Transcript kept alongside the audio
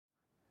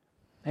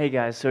Hey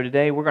guys, so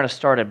today we're going to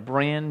start a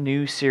brand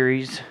new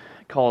series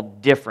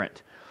called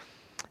Different.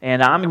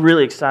 And I'm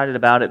really excited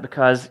about it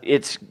because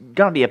it's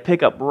going to be a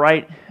pickup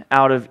right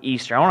out of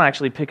Easter. I want to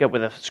actually pick up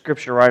with a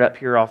scripture right up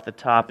here off the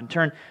top. And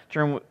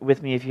turn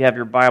with me, if you have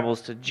your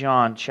Bibles, to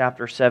John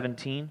chapter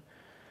 17.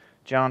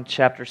 John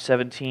chapter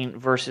 17,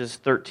 verses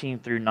 13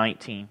 through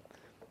 19.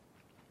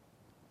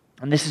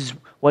 And this is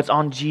what's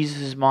on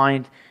Jesus'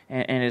 mind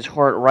and his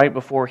heart right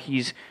before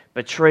he's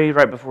betrayed,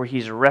 right before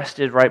he's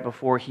arrested, right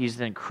before he's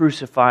then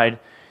crucified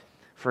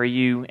for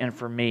you and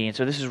for me. And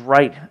so this is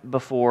right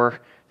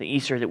before the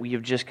Easter that we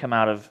have just come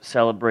out of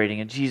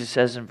celebrating. And Jesus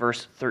says in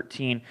verse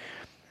 13,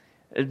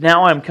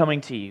 "Now I am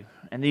coming to you,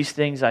 and these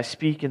things I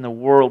speak in the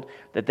world,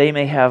 that they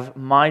may have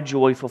my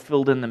joy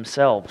fulfilled in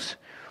themselves.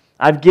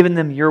 I've given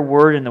them your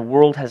word, and the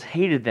world has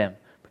hated them,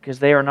 because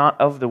they are not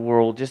of the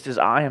world, just as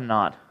I am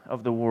not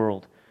of the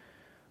world.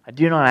 I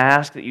do not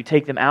ask that you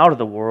take them out of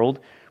the world,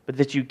 but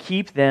that you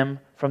keep them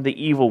from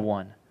the evil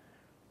one.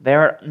 They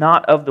are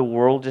not of the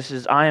world, just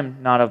as I am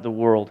not of the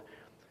world.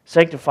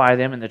 Sanctify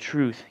them in the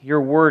truth.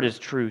 Your word is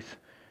truth.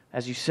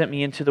 As you sent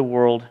me into the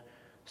world,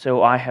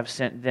 so I have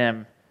sent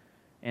them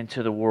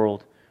into the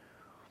world."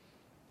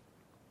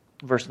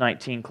 Verse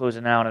 19,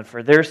 closing out, "And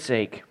for their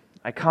sake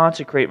I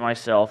consecrate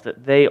myself,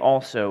 that they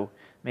also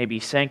may be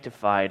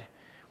sanctified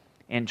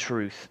in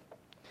truth."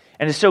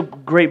 And it's so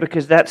great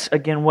because that's,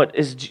 again, what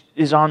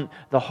is on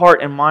the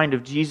heart and mind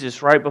of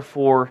Jesus right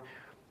before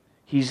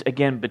he's,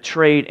 again,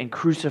 betrayed and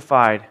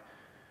crucified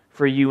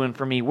for you and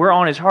for me. We're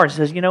on his heart. He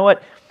says, you know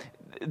what?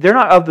 They're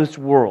not of this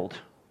world.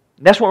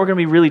 That's what we're going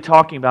to be really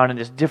talking about in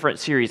this different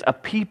series. A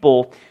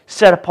people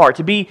set apart,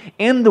 to be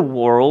in the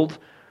world,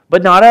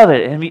 but not of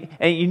it.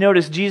 And you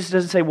notice Jesus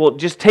doesn't say, well,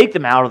 just take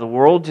them out of the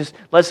world. Just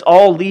let's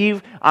all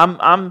leave.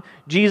 I'm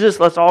Jesus.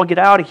 Let's all get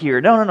out of here.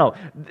 No.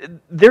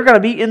 They're going to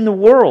be in the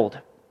world.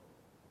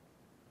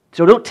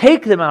 So don't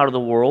take them out of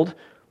the world,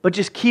 but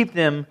just keep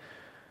them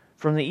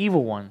from the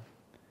evil one.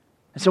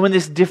 And so in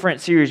this different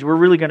series, we're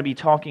really going to be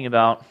talking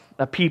about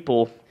a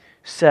people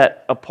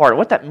set apart.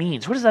 What that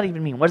means. What does that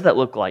even mean? What does that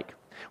look like?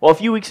 Well, a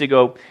few weeks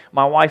ago,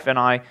 my wife and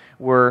I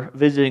were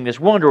visiting this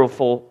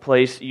wonderful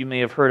place you may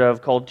have heard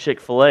of called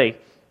Chick-fil-A.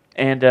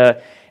 And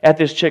at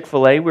this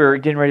Chick-fil-A, we were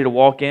getting ready to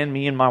walk in,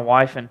 me and my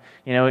wife. And,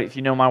 if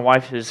you know, my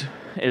wife is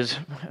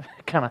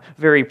kind of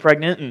very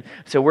pregnant. And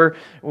so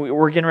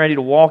we're getting ready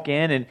to walk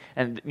in.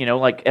 And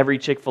like every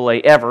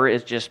Chick-fil-A ever,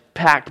 is just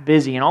packed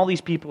busy. And all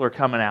these people are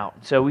coming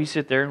out. So we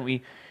sit there and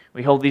we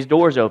hold these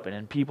doors open.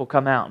 And people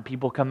come out and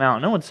people come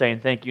out. No one's saying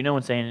thank you. No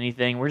one's saying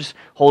anything. We're just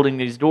holding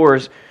these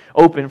doors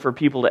open for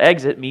people to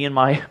exit, me and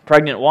my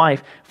pregnant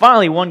wife.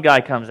 Finally, one guy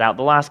comes out,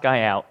 the last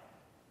guy out.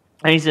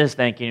 And he says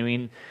thank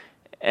you.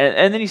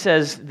 And then he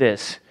says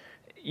this,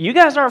 "You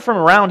guys aren't from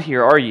around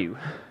here, are you?"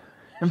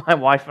 And my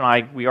wife and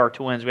I, we are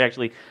twins. We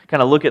actually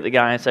kind of look at the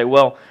guy and say,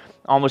 well,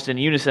 almost in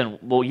unison,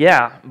 well,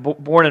 yeah,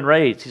 born and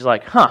raised. He's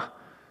like, huh.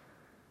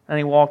 And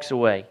he walks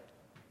away.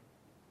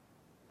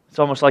 It's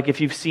almost like if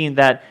you've seen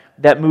that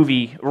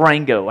movie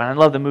Rango, and I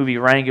love the movie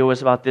Rango.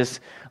 It's about this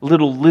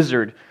little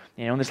lizard,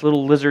 and this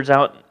little lizard's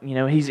out,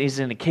 he's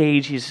in a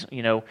cage. He's,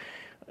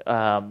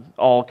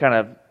 all kind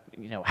of,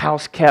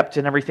 house kept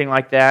and everything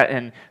like that.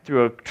 And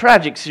through a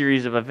tragic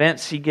series of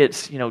events, he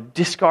gets,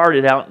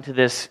 discarded out into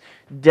this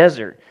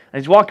desert.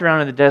 And he's walking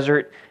around in the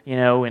desert,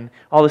 and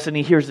all of a sudden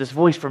he hears this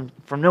voice from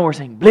nowhere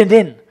saying, "Blend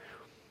in." And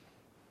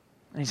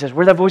he says,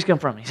 "Where'd that voice come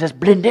from?" He says,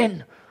 "Blend in."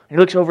 And he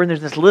looks over and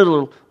there's this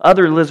little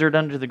other lizard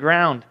under the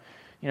ground,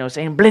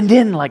 saying, "Blend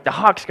in, like the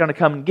hawk's going to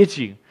come and get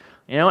you."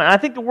 And I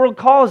think the world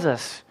calls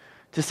us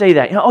to say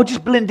that, "Oh,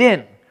 just blend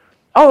in.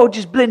 Oh,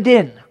 just blend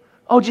in.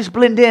 Oh, just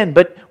blend in."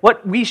 But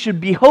what we should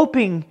be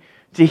hoping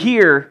to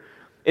hear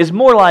is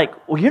more like,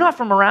 "Well, you're not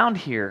from around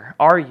here,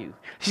 are you?"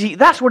 See,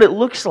 that's what it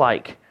looks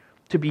like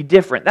to be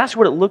different. That's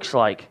what it looks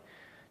like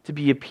to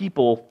be a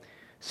people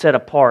set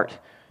apart.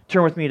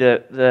 Turn with me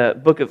to the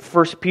book of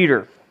 1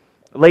 Peter,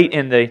 late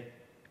in the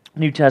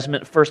New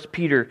Testament, 1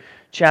 Peter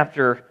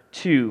chapter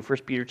 2.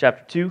 1 Peter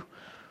chapter 2.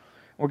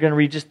 We're going to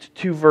read just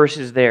 2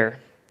 verses there,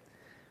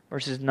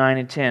 verses 9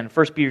 and 10.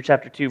 1 Peter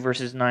chapter 2,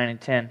 verses 9 and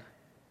 10.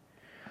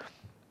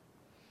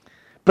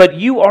 "But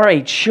you are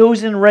a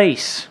chosen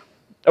race,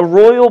 a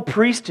royal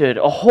priesthood,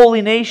 a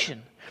holy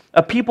nation,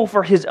 a people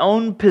for His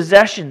own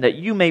possession, that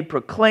you may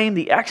proclaim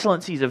the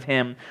excellencies of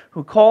Him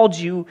who called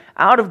you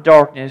out of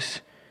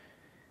darkness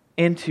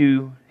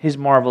into His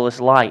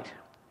marvelous light.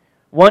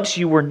 Once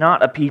you were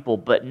not a people,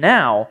 but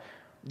now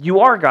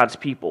you are God's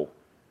people.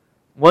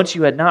 Once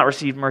you had not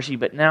received mercy,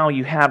 but now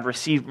you have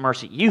received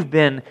mercy." You've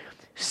been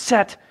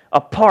set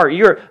apart.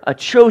 You're a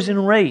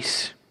chosen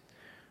race,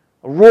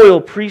 a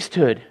royal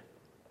priesthood.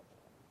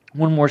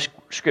 One more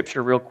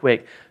scripture real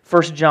quick.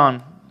 1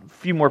 John, a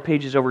few more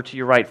pages over to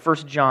your right.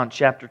 1 John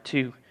chapter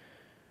 2,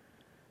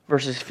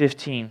 verses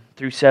 15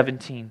 through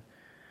 17.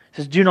 It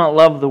says, "Do not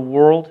love the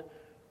world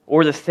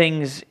or the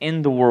things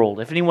in the world.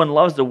 If anyone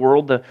loves the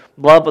world, the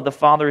love of the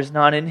Father is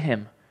not in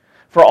him.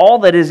 For all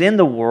that is in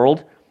the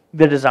world,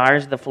 the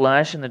desires of the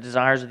flesh and the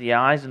desires of the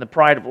eyes and the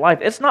pride of life,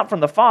 it's not from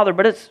the Father,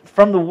 but it's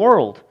from the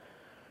world.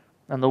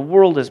 and the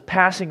world is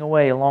passing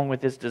away along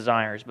with its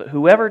desires. But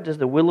whoever does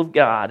the will of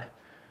God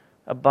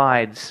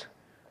abides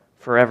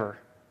forever.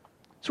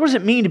 So what does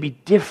it mean to be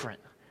different?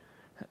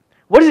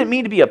 What does it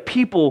mean to be a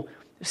people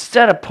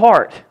set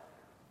apart?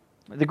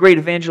 The great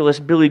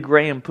evangelist Billy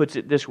Graham puts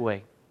it this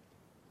way.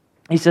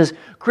 He says,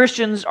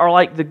 Christians are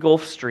like the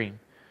Gulf Stream,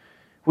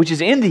 which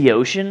is in the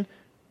ocean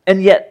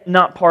and yet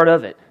not part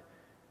of it.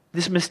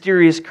 This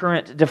mysterious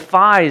current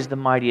defies the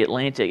mighty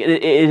Atlantic.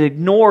 It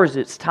ignores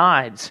its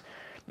tides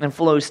and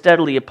flows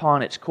steadily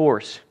upon its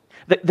course.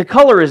 The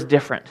color is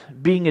different,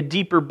 being a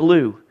deeper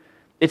blue.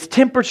 Its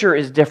temperature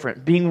is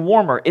different, being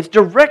warmer. Its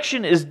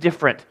direction is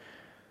different,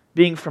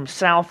 being from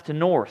south to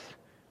north.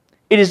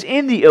 It is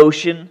in the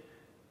ocean,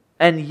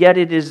 and yet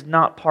it is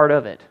not part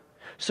of it.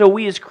 So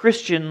we as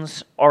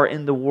Christians are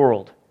in the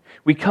world.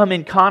 We come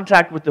in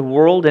contact with the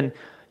world, and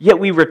yet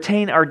we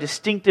retain our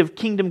distinctive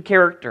kingdom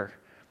character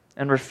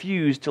and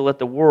refuse to let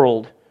the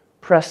world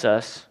press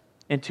us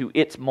into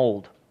its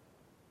mold.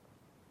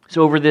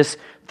 So over this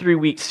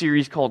 3-week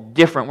series called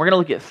Different, we're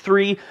going to look at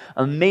 3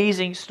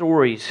 amazing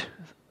stories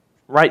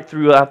right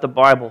throughout the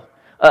Bible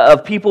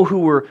of people who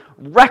were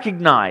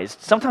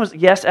recognized, sometimes,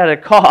 yes, at a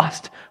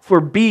cost,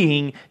 for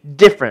being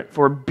different,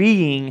 for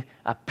being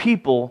a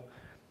people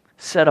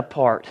set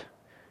apart.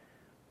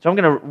 So I'm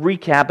going to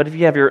recap, but if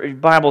you have your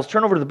Bibles,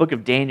 turn over to the book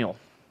of Daniel.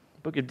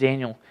 Book of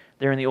Daniel,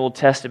 there in the Old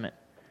Testament.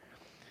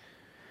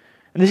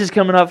 And this is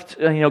coming up,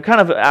 kind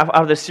of out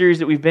of the series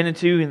that we've been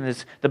into.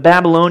 And the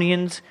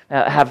Babylonians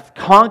have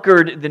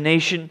conquered the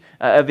nation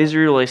of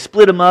Israel. They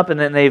split them up, and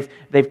then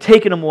they've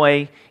taken them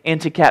away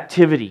into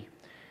captivity.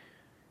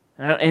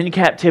 In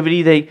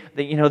captivity,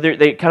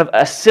 they kind of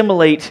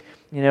assimilate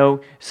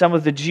some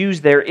of the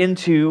Jews there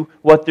into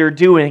what they're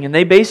doing, and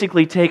they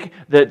basically take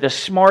the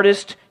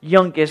smartest,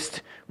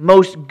 youngest,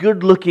 most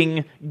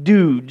good-looking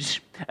dudes,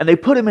 and they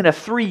put them in a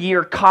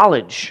 3-year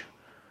college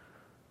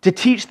to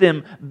teach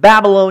them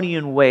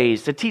Babylonian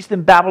ways, to teach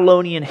them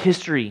Babylonian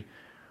history,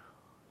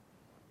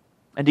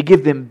 and to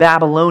give them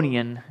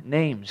Babylonian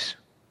names.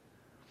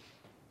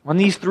 On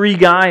these 3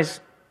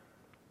 guys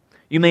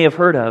you may have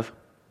heard of,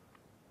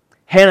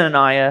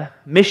 Hananiah,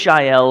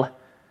 Mishael,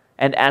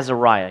 and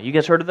Azariah. You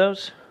guys heard of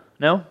those?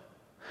 No?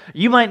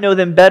 You might know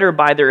them better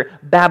by their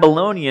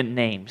Babylonian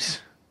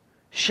names,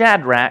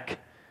 Shadrach,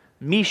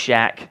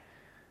 Meshach,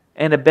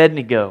 and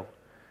Abednego.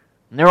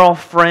 And they're all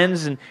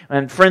friends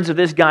and friends of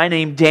this guy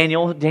named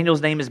Daniel. Daniel's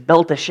name is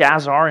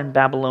Belteshazzar in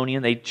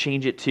Babylonian. They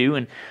change it to.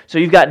 And so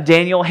you've got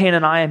Daniel,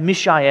 Hananiah,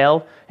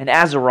 Mishael, and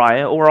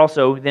Azariah, or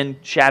also then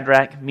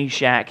Shadrach,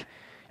 Meshach,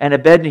 and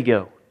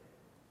Abednego.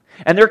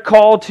 And they're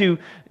called to,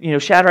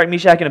 Shadrach,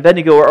 Meshach, and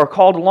Abednego are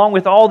called along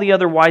with all the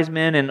other wise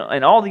men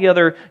and all the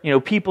other,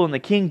 people in the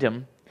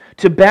kingdom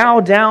to bow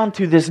down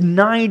to this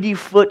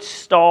 90-foot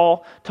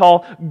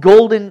tall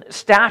golden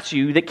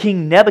statue that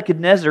King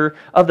Nebuchadnezzar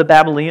of the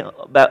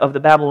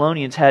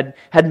Babylonians had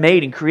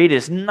made and created.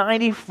 This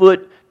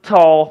 90-foot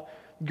tall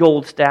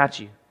gold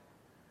statue.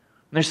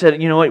 And they said,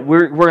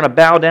 we're going to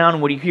bow down,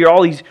 and when you hear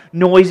all these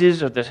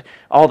noises of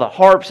all the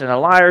harps and the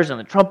lyres and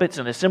the trumpets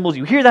and the cymbals,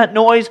 you hear that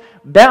noise,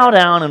 bow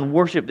down and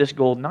worship this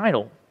golden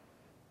idol.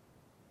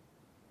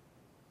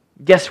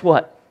 Guess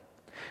what?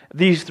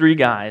 These 3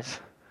 guys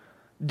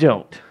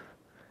don't.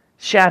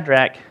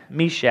 Shadrach,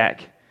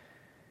 Meshach,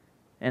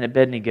 and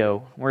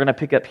Abednego. We're going to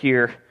pick up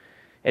here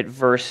at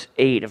verse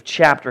 8 of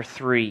chapter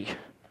 3.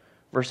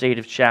 Verse 8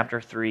 of chapter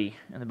 3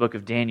 in the book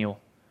of Daniel.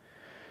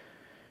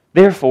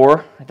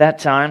 Therefore, at that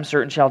time,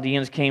 certain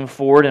Chaldeans came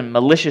forward and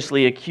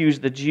maliciously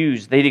accused the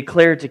Jews. They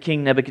declared to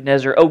King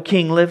Nebuchadnezzar, O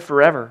king, live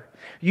forever.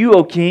 You,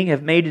 O king,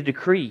 have made a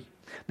decree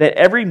that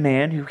every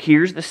man who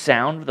hears the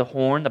sound of the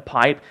horn, the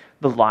pipe,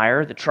 the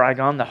lyre, the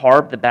trigon, the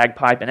harp, the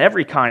bagpipe, and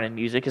every kind of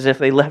music, as if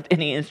they left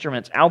any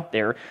instruments out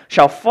there,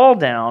 shall fall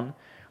down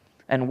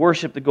and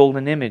worship the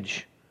golden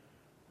image.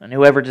 And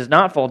whoever does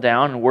not fall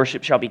down and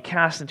worship shall be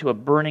cast into a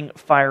burning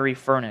fiery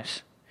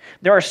furnace.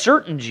 There are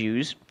certain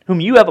Jews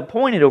whom you have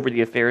appointed over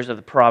the affairs of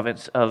the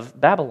province of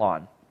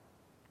Babylon,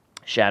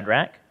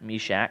 Shadrach,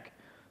 Meshach,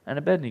 and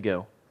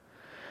Abednego.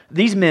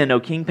 These men, O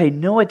king, pay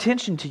no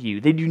attention to you.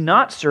 They do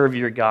not serve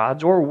your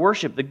gods or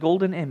worship the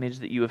golden image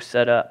that you have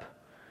set up.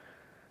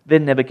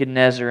 Then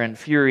Nebuchadnezzar, in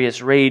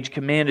furious rage,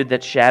 commanded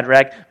that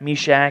Shadrach,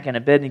 Meshach, and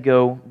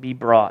Abednego be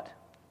brought.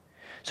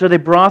 So they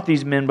brought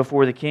these men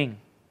before the king.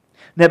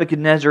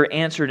 Nebuchadnezzar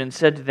answered and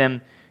said to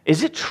them,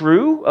 Is it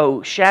true,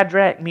 O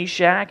Shadrach,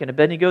 Meshach, and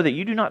Abednego, that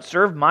you do not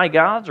serve my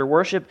gods or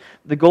worship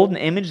the golden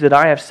image that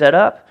I have set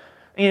up?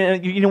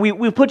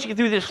 We put you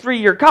through this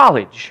 3-year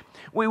college.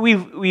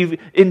 We've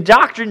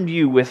indoctrinated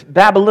you with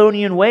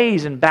Babylonian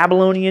ways and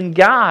Babylonian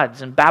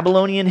gods and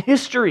Babylonian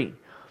history.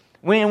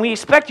 We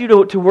expect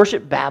you to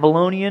worship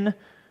Babylonian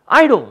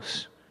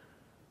idols.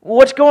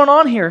 What's going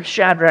on here,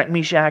 Shadrach,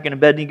 Meshach, and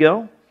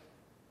Abednego?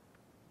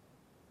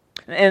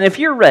 And if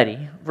you're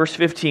ready, verse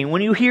 15,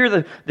 when you hear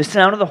the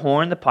sound of the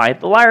horn, the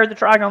pipe, the lyre, the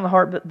trigon, the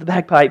harp, the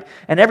bagpipe,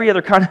 and every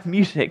other kind of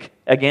music,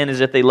 again,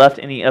 as if they left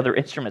any other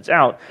instruments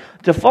out,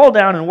 to fall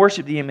down and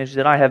worship the image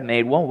that I have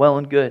made, well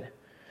and good.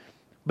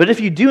 But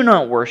if you do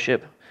not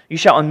worship, you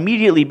shall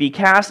immediately be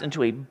cast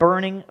into a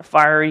burning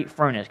fiery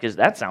furnace, because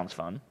that sounds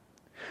fun.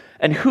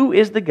 And who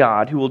is the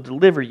God who will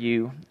deliver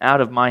you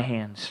out of my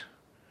hands?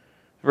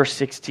 Verse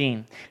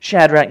 16,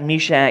 Shadrach,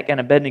 Meshach, and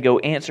Abednego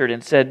answered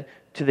and said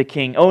to the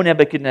king, O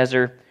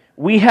Nebuchadnezzar,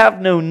 we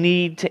have no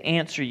need to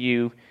answer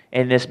you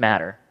in this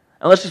matter.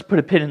 And let's just put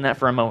a pin in that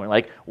for a moment.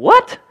 Like,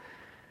 what?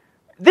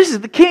 This is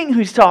the king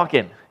who's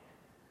talking.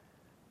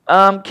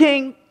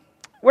 King,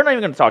 we're not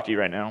even going to talk to you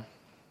right now.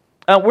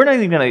 We're not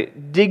even going to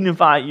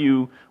dignify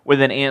you with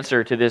an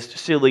answer to this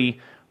silly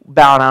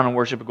bow down and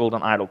worship a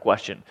golden idol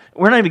question.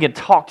 We're not even going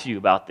to talk to you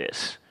about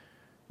this.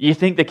 You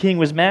think the king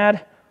was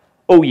mad?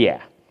 Oh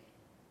yeah.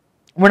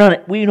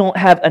 We don't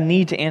have a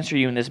need to answer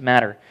you in this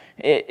matter.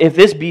 If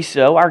this be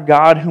so, our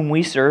God whom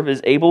we serve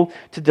is able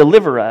to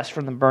deliver us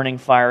from the burning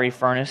fiery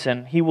furnace,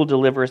 and he will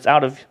deliver us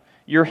out of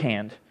your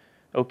hand,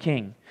 O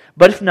king.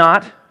 But if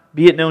not,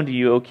 be it known to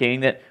you, O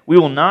king, that we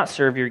will not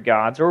serve your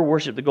gods or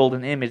worship the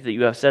golden image that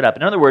you have set up.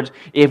 In other words,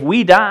 if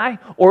we die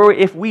or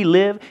if we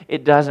live,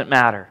 it doesn't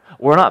matter.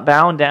 We're not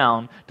bound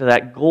down to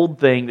that gold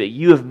thing that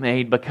you have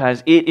made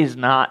because it is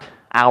not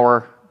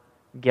our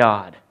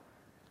God.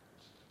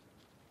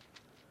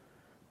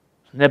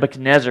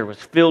 Nebuchadnezzar was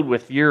filled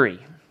with fury,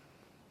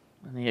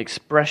 and the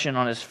expression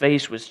on his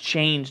face was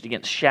changed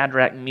against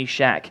Shadrach,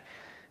 Meshach,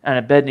 and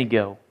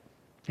Abednego.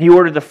 He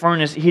ordered the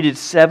furnace heated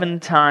 7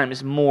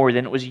 times more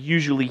than it was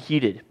usually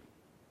heated.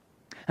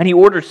 And he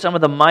ordered some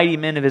of the mighty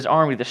men of his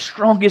army, the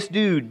strongest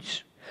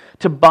dudes,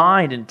 to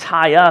bind and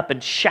tie up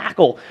and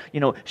shackle,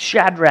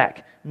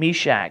 Shadrach,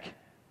 Meshach,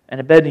 and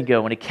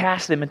Abednego, and to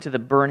cast them into the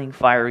burning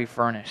fiery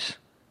furnace.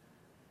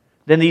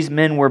 Then these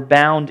men were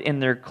bound in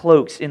their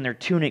cloaks, in their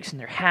tunics, in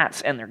their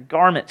hats, and their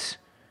garments,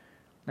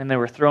 and they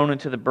were thrown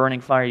into the burning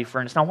fiery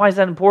furnace. Now, why is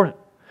that important?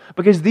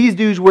 Because these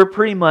dudes were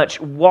pretty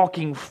much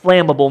walking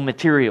flammable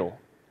material.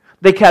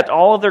 They kept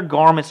all of their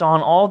garments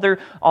on, all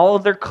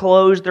of their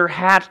clothes, their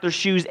hats, their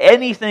shoes,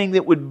 anything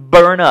that would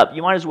burn up.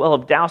 You might as well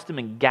have doused them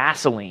in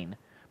gasoline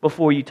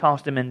before you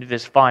tossed them into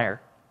this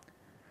fire.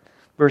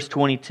 Verse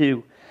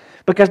 22,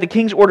 because the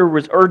king's order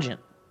was urgent,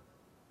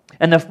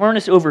 and the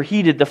furnace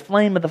overheated, the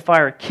flame of the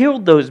fire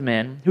killed those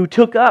men who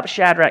took up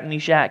Shadrach,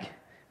 Meshach,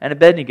 and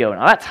Abednego.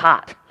 Now that's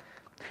hot.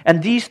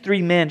 And these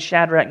 3 men,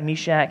 Shadrach,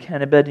 Meshach,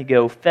 and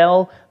Abednego,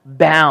 fell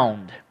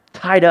bound,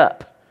 tied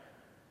up,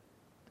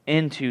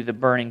 into the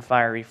burning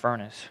fiery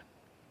furnace.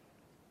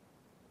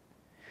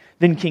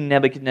 Then King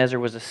Nebuchadnezzar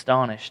was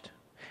astonished,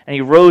 and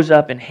he rose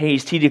up in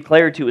haste. He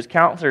declared to his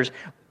counselors,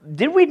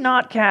 did we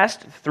not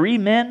cast 3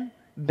 men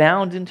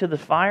bound into the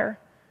fire?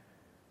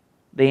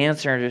 They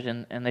answered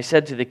and they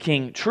said to the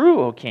king,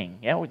 true, O king.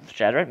 Yeah, with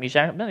Shadrach,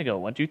 Meshach, and Abednego,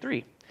 1, 2,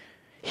 3.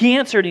 He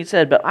answered and he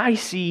said, but I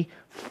see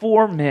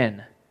 4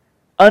 men,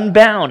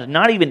 unbound,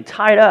 not even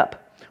tied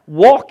up,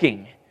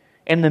 walking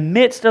in the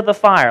midst of the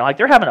fire, like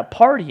they're having a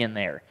party in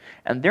there,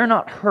 and they're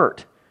not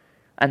hurt.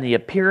 And the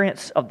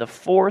appearance of the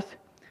 4th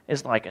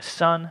is like a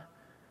son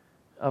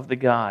of the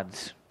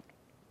gods.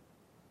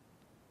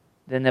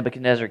 Then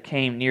Nebuchadnezzar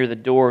came near the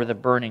door of the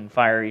burning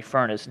fiery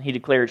furnace, and he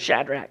declared,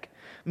 Shadrach,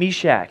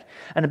 Meshach,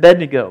 and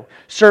Abednego,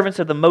 servants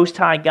of the Most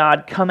High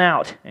God, come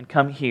out and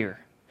come here.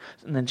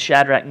 And then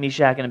Shadrach,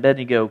 Meshach, and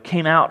Abednego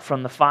came out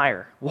from the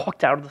fire,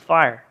 walked out of the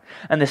fire.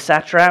 And the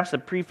satraps, the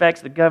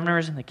prefects, the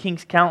governors, and the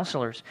king's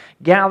counselors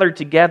gathered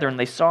together, and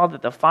they saw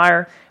that the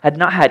fire had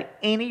not had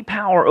any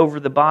power over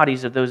the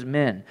bodies of those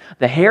men.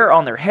 The hair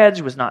on their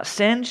heads was not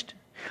singed,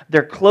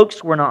 their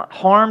cloaks were not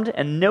harmed,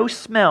 and no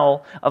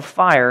smell of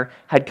fire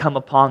had come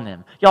upon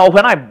them. Y'all,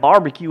 when I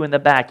barbecue in the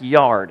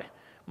backyard,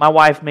 my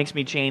wife makes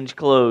me change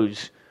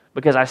clothes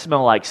because I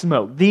smell like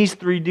smoke. These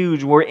 3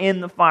 dudes were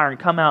in the fire and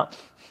come out.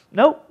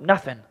 Nope,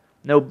 nothing.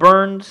 No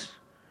burns.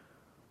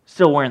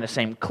 Still wearing the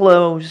same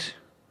clothes.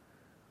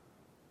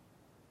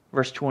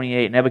 Verse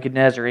 28,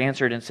 Nebuchadnezzar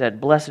answered and said,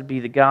 blessed be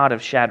the God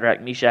of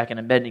Shadrach, Meshach, and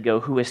Abednego,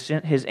 who has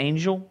sent his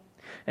angel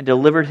and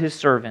delivered his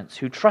servants,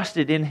 who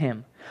trusted in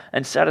him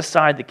and set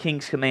aside the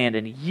king's command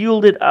and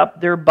yielded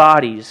up their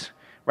bodies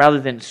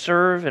rather than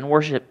serve and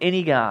worship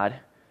any god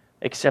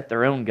except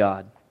their own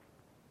God.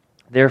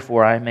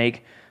 Therefore I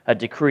make a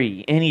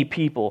decree, any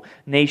people,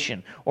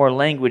 nation, or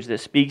language that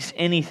speaks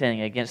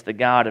anything against the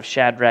God of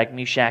Shadrach,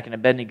 Meshach, and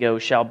Abednego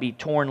shall be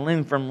torn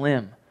limb from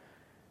limb,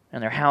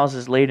 and their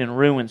houses laid in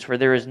ruins, for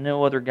there is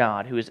no other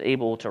God who is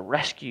able to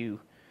rescue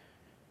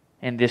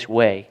in this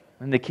way.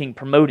 And the king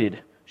promoted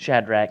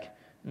Shadrach,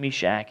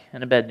 Meshach,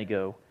 and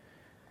Abednego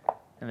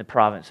in the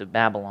province of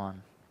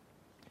Babylon.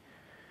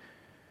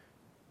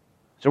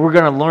 So we're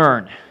going to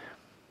learn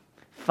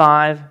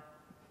 5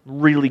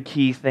 really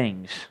key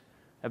things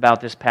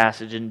about this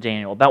passage in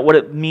Daniel, about what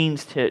it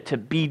means to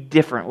be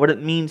different, what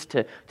it means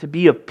to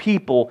be a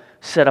people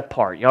set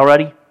apart. Y'all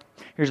ready?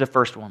 Here's the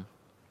first one.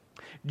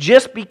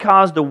 Just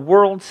because the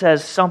world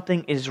says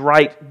something is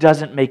right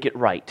doesn't make it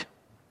right.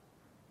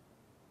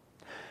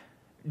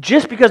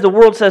 Just because the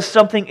world says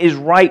something is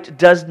right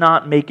does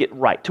not make it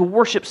right. To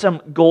worship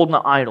some golden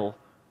idol.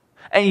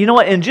 And you know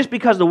what? And just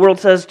because the world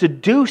says to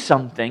do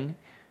something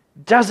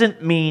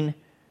doesn't mean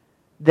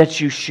that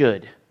you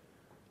should.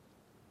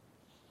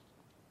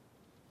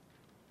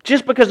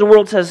 Just because the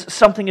world says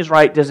something is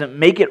right doesn't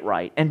make it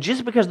right. And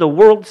just because the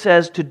world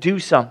says to do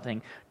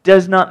something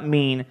does not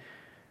mean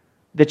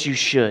that you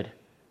should.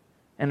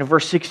 And in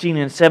verse 16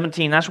 and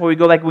 17, that's where we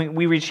go back.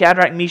 We read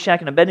Shadrach, Meshach,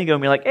 and Abednego,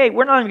 and we're like, hey,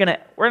 we're not even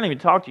going to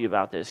talk to you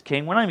about this,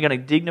 king. We're not even going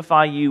to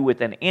dignify you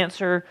with an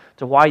answer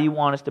to why you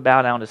want us to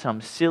bow down to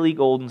some silly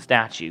golden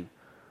statue.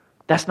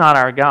 That's not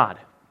our God.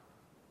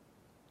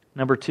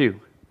 Number 2,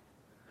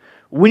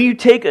 when you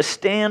take a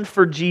stand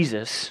for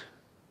Jesus,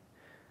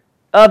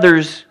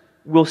 others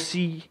will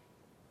see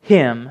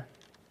Him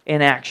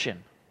in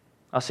action.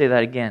 I'll say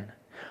that again.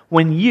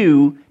 When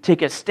you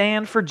take a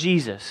stand for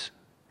Jesus,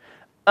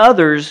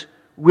 others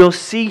will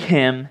see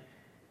Him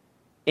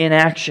in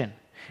action.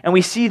 And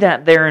we see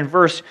that there in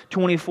verse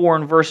 24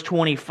 and verse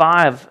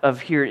 25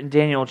 of here in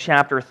Daniel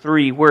chapter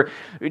 3, where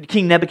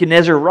King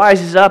Nebuchadnezzar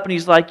rises up and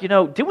he's like,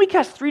 didn't we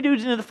cast 3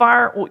 dudes into the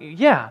fire? Well,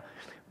 yeah.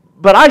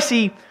 But I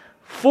see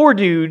 4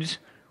 dudes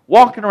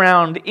walking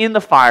around in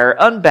the fire,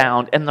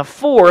 unbound, and the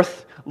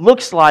 4th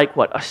looks like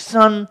what? A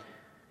son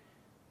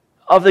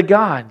of the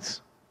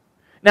gods.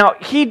 Now,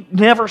 he'd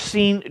never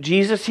seen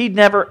Jesus. He'd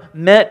never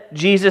met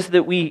Jesus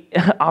that we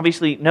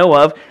obviously know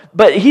of.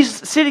 But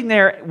he's sitting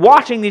there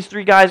watching these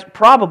 3 guys,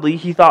 probably,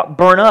 he thought,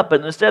 burn up.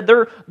 But instead,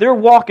 they're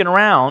walking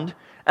around,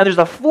 and there's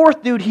a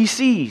 4th dude he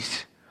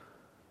sees.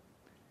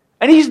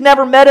 And he's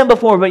never met him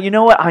before, but you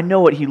know what? I know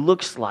what he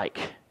looks like,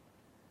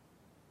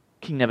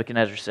 King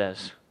Nebuchadnezzar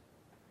says.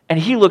 And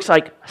he looks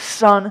like a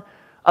son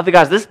of the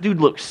gods. This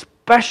dude looks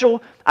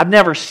special. I've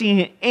never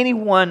seen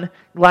anyone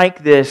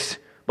like this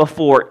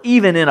before,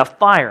 even in a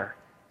fire.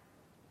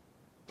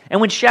 And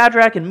when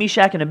Shadrach and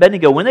Meshach and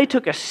Abednego, when they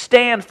took a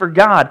stand for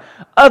God,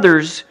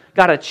 others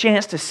got a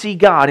chance to see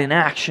God in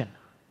action.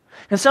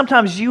 And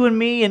sometimes you and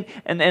me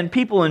and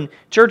people in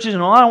churches,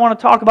 and I don't want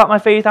to talk about my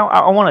faith,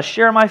 I want to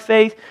share my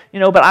faith,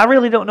 but I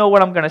really don't know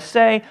what I'm going to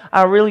say.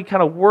 I'm really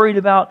kind of worried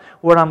about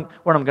what I'm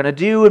going to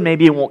do, and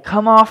maybe it won't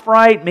come off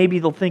right. Maybe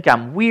they'll think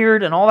I'm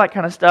weird and all that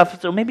kind of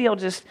stuff. So maybe I'm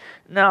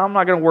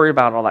not going to worry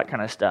about all that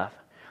kind of stuff.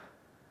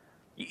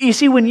 You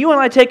see, when you and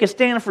I take a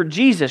stand for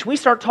Jesus, we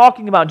start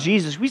talking about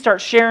Jesus, we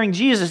start sharing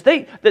Jesus,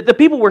 the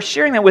people we're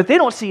sharing that with, they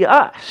don't see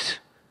us.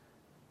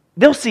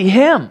 They'll see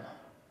Him.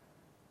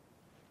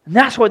 And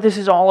that's what this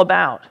is all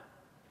about.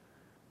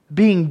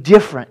 Being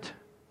different.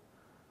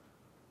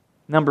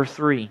 Number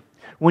 3,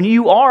 when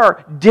you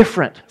are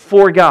different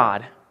for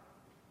God,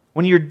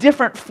 when you're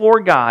different for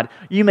God,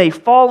 you may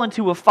fall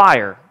into a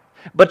fire,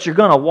 but you're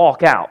going to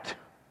walk out.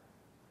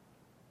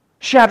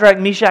 Shadrach,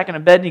 Meshach, and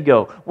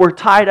Abednego were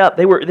tied up.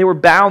 They were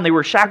bound. They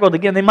were shackled.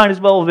 Again, they might as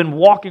well have been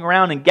walking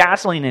around in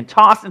gasoline and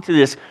tossed into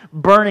this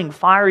burning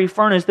fiery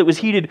furnace that was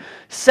heated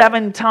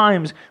 7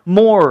 times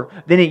more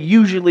than it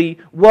usually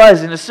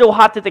was. And it's so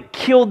hot that it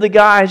killed the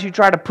guys who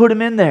tried to put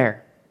them in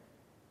there.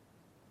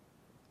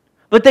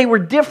 But they were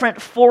different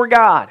for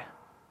God.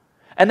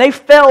 And they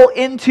fell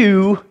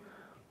into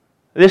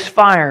this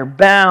fire,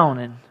 bound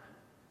and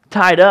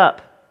tied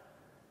up.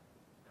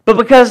 But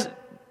because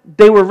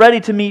they were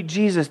ready to meet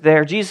Jesus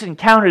there, Jesus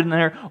encountered them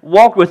there,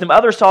 walked with him.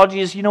 Others saw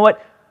Jesus, you know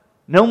what?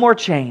 No more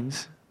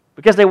chains.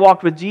 Because they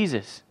walked with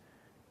Jesus.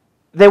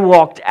 They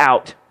walked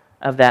out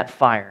of that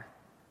fire.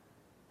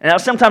 And now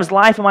sometimes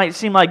life might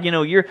seem like,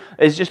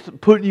 it's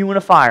just putting you in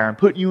a fire and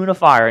putting you in a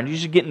fire, and you're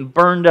just getting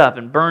burned up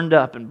and burned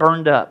up and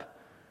burned up.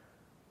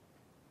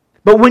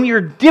 But when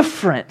you're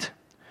different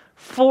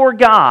for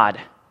God,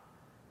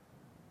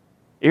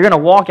 you're going to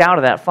walk out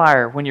of that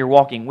fire when you're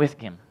walking with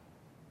Him.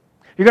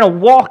 You're going to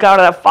walk out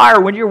of that fire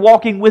when you're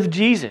walking with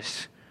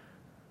Jesus.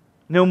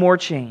 No more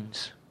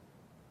chains.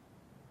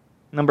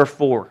 Number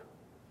 4.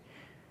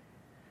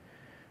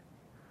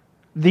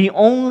 The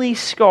only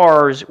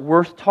scars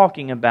worth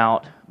talking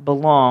about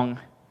belong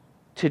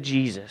to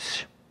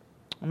Jesus.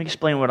 Let me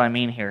explain what I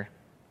mean here.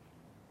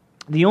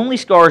 The only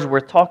scars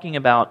worth talking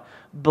about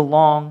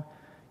belong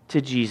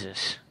to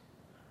Jesus.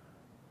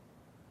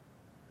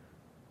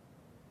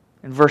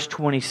 In verse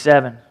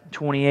 27,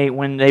 28,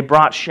 when they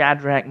brought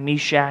Shadrach,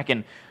 Meshach,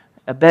 and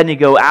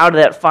Abednego out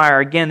of that fire,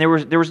 again, there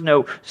was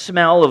no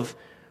smell of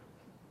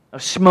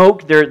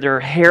smoke. Their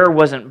hair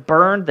wasn't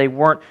burned. They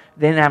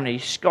didn't have any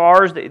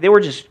scars. They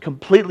were just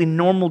completely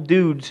normal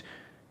dudes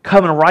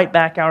coming right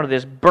back out of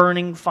this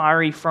burning,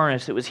 fiery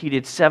furnace that was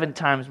heated 7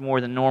 times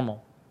more than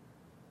normal.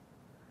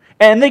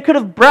 And they could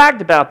have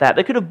bragged about that.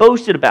 They could have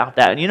boasted about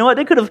that. And you know what?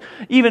 They could have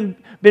even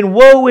been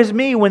woe is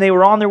me when they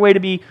were on their way to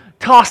be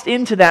tossed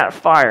into that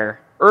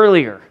fire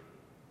earlier.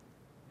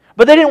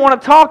 But they didn't want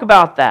to talk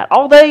about that.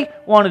 All they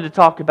wanted to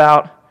talk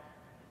about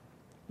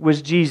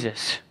was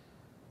Jesus.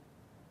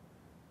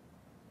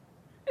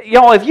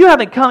 Y'all, if you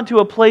haven't come to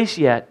a place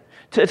yet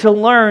to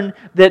learn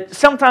that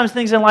sometimes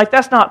things in life,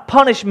 that's not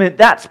punishment,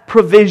 that's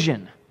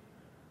provision.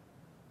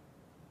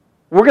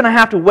 We're going to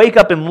have to wake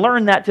up and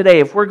learn that today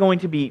if we're going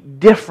to be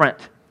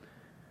different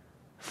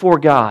for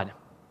God.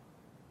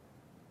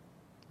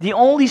 The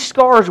only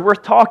scars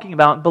worth talking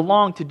about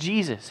belong to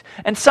Jesus.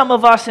 And some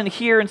of us in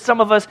here and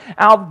some of us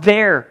out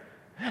there,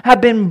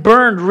 have been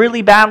burned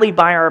really badly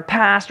by our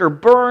past, or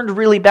burned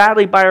really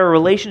badly by our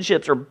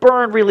relationships, or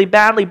burned really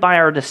badly by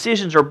our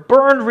decisions, or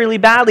burned really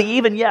badly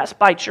even, yes,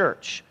 by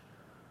church.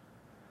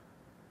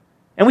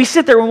 And we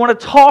sit there and we want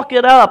to talk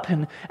it up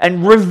and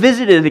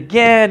revisit it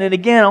again and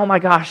again. Oh my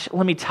gosh,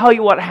 let me tell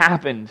you what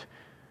happened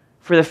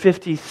for the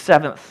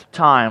 57th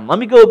time. Let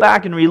me go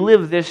back and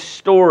relive this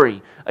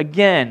story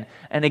again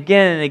and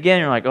again and again.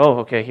 You're like, oh,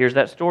 okay, here's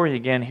that story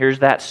again. Here's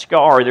that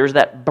scar. There's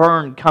that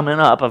burn coming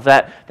up of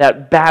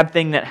that bad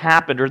thing that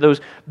happened, or those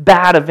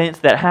bad events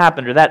that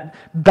happened, or that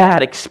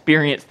bad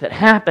experience that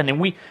happened. And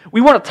we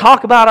want to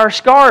talk about our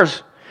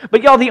scars.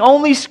 But y'all, the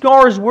only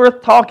scars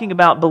worth talking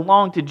about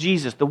belong to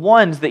Jesus, the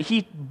ones that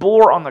He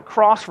bore on the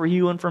cross for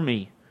you and for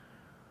me.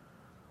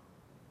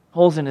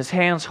 Holes in His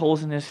hands,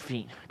 holes in His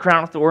feet,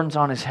 crown of thorns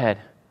on His head.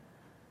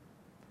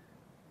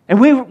 And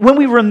when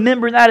we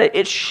remember that,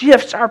 it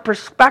shifts our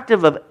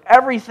perspective of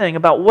everything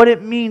about what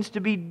it means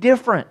to be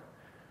different.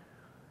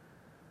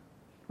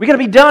 We got to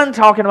be done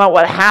talking about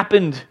what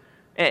happened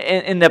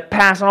in the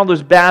past and all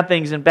those bad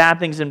things and bad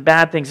things and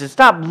bad things, and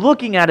stop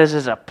looking at it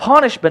as a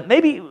punishment,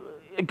 maybe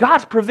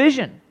God's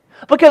provision.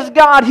 Because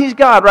God, He's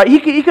God, right?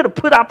 He could have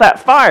put out that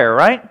fire,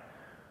 right?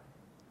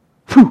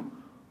 Phew,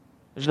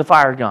 there's the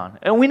fire gone.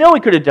 And we know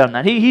He could have done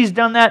that. He's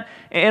done that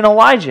in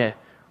Elijah,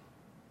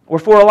 or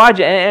for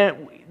Elijah.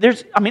 And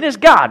it's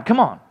God, come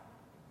on.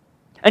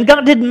 And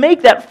God didn't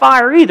make that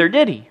fire either,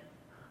 did He?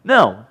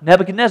 No,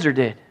 Nebuchadnezzar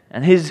did,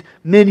 and his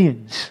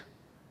minions.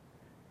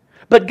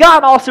 But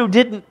God also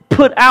didn't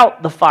put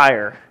out the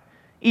fire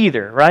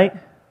either, right?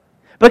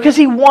 Because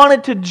He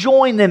wanted to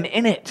join them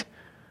in it.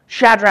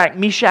 Shadrach,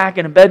 Meshach,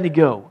 and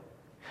Abednego.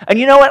 And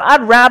you know what?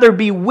 I'd rather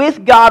be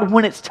with God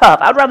when it's tough.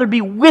 I'd rather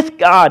be with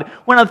God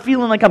when I'm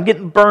feeling like I'm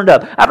getting burned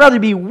up. I'd rather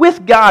be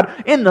with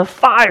God in the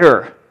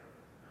fire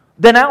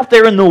than out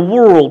there in the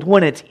world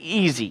when it's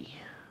easy.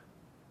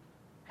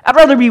 I'd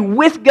rather be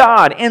with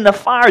God in the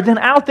fire than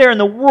out there in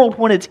the world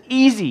when it's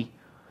easy.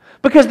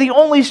 Because the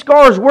only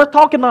scars we're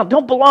talking about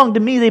don't belong to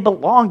me, they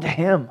belong to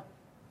Him.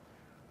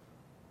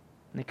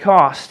 And the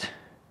cost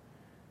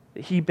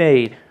that He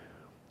paid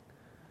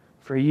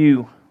for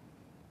you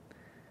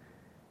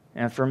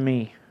and for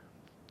me.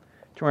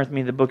 Turn with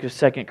me to the book of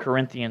 2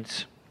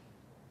 Corinthians.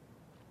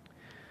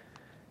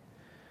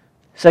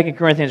 2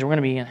 Corinthians, we're going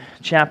to be in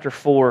chapter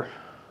 4.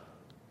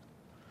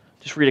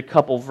 Just read a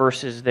couple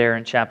verses there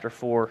in chapter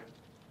 4.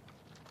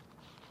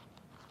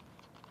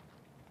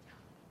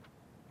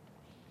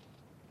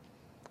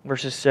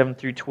 Verses 7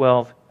 through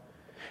 12.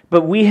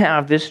 But we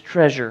have this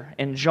treasure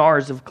in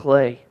jars of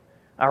clay,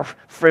 our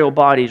frail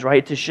bodies,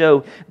 right, to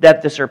show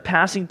that the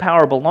surpassing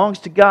power belongs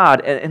to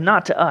God and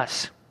not to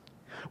us.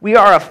 We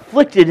are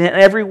afflicted in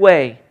every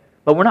way,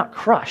 but we're not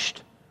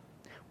crushed.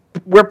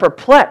 We're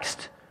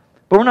perplexed,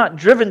 but we're not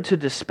driven to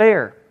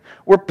despair.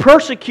 We're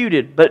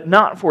persecuted, but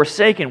not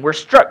forsaken. We're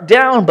struck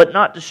down, but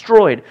not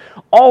destroyed.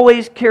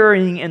 Always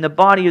carrying in the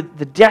body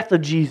the death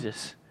of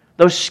Jesus,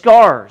 those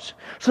scars,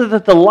 so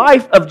that the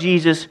life of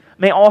Jesus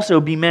may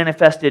also be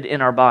manifested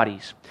in our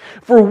bodies.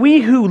 For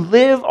we who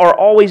live are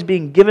always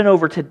being given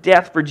over to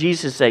death for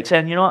Jesus' sake.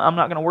 Saying, you know what, I'm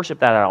not going to worship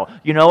that at all.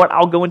 You know what,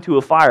 I'll go into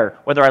a fire.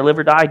 Whether I live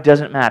or die,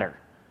 doesn't matter.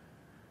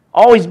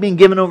 Always being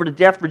given over to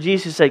death for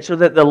Jesus' sake, so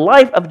that the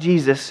life of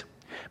Jesus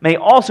may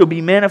also be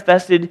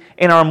manifested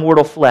in our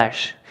mortal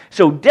flesh.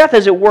 So death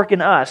is at work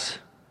in us,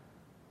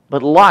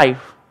 but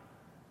life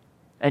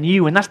and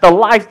you. And that's the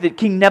life that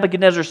King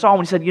Nebuchadnezzar saw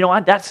when he said, you know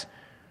what,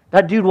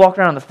 that dude walked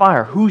around in the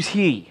fire. Who's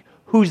he?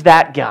 Who's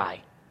that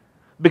guy?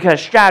 Because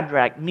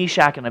Shadrach,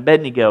 Meshach, and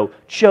Abednego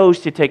chose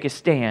to take a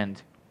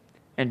stand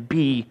and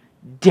be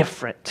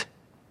different.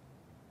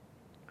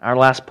 Our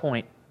last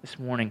point this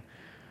morning,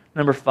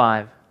 number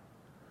 5.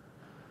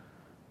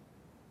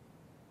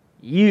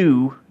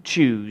 You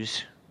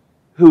choose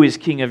who is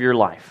king of your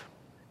life.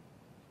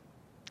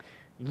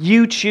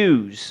 You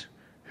choose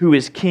who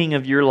is king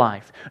of your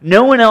life.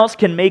 No one else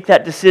can make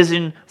that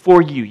decision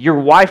for you. Your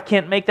wife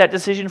can't make that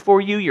decision for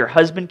you. Your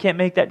husband can't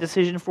make that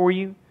decision for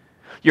you.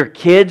 Your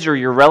kids or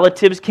your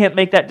relatives can't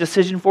make that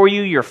decision for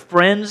you. Your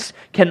friends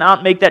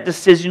cannot make that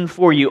decision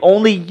for you.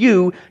 Only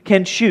you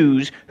can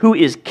choose who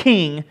is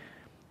king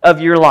of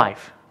your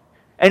life.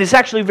 And it's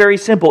actually very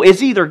simple.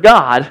 It's either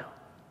God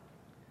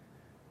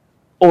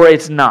or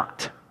it's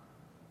not.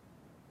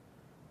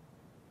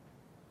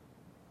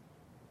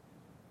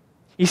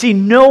 You see,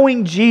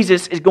 knowing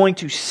Jesus is going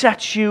to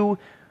set you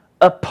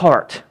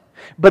apart.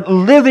 But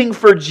living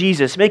for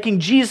Jesus,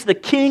 making Jesus the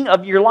king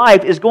of your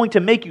life, is going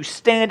to make you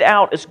stand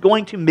out. It's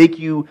going to make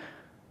you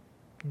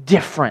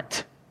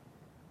different.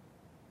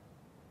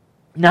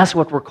 And that's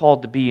what we're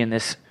called to be in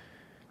this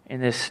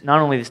not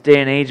only this day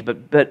and age,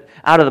 but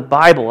out of the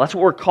Bible. That's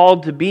what we're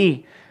called to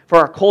be for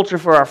our culture,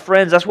 for our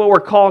friends. That's what we're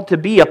called to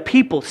be, a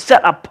people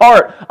set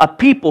apart, a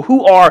people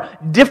who are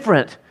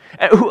different.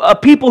 A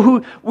people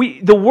who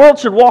the world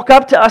should walk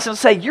up to us and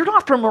say, you're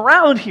not from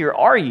around here,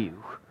 are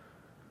you?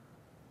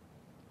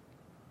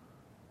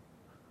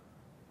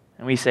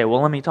 And we say,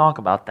 well, let me talk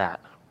about that.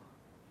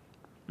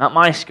 Not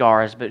my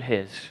scars, but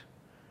His.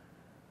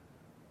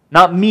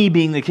 Not me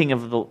being the king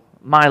of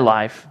my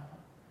life,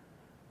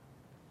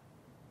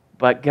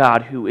 but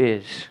God who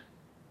is.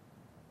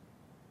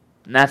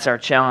 And that's our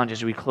challenge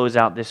as we close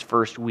out this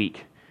first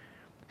week.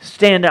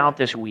 Stand out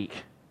this week.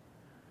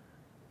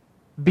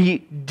 Be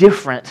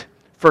different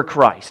for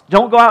Christ.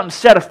 Don't go out and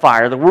set a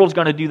fire. The world's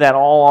going to do that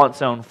all on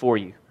its own for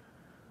you.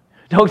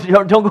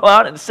 Don't go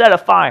out and set a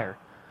fire.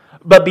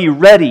 But be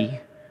ready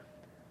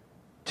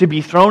to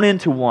be thrown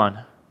into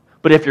one.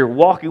 But if you're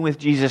walking with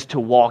Jesus, to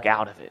walk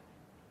out of it.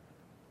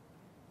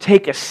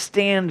 Take a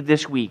stand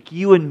this week,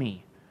 you and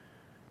me.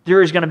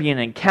 There is going to be an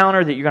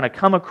encounter that you're going to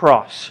come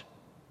across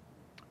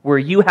where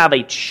you have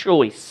a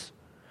choice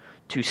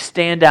to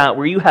stand out,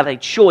 where you have a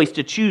choice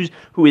to choose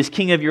who is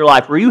king of your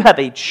life, where you have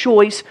a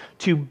choice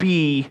to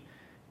be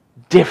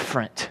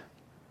different.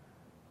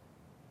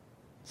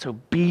 So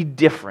be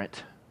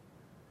different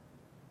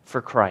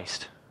for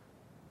Christ.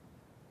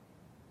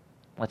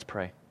 Let's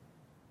pray.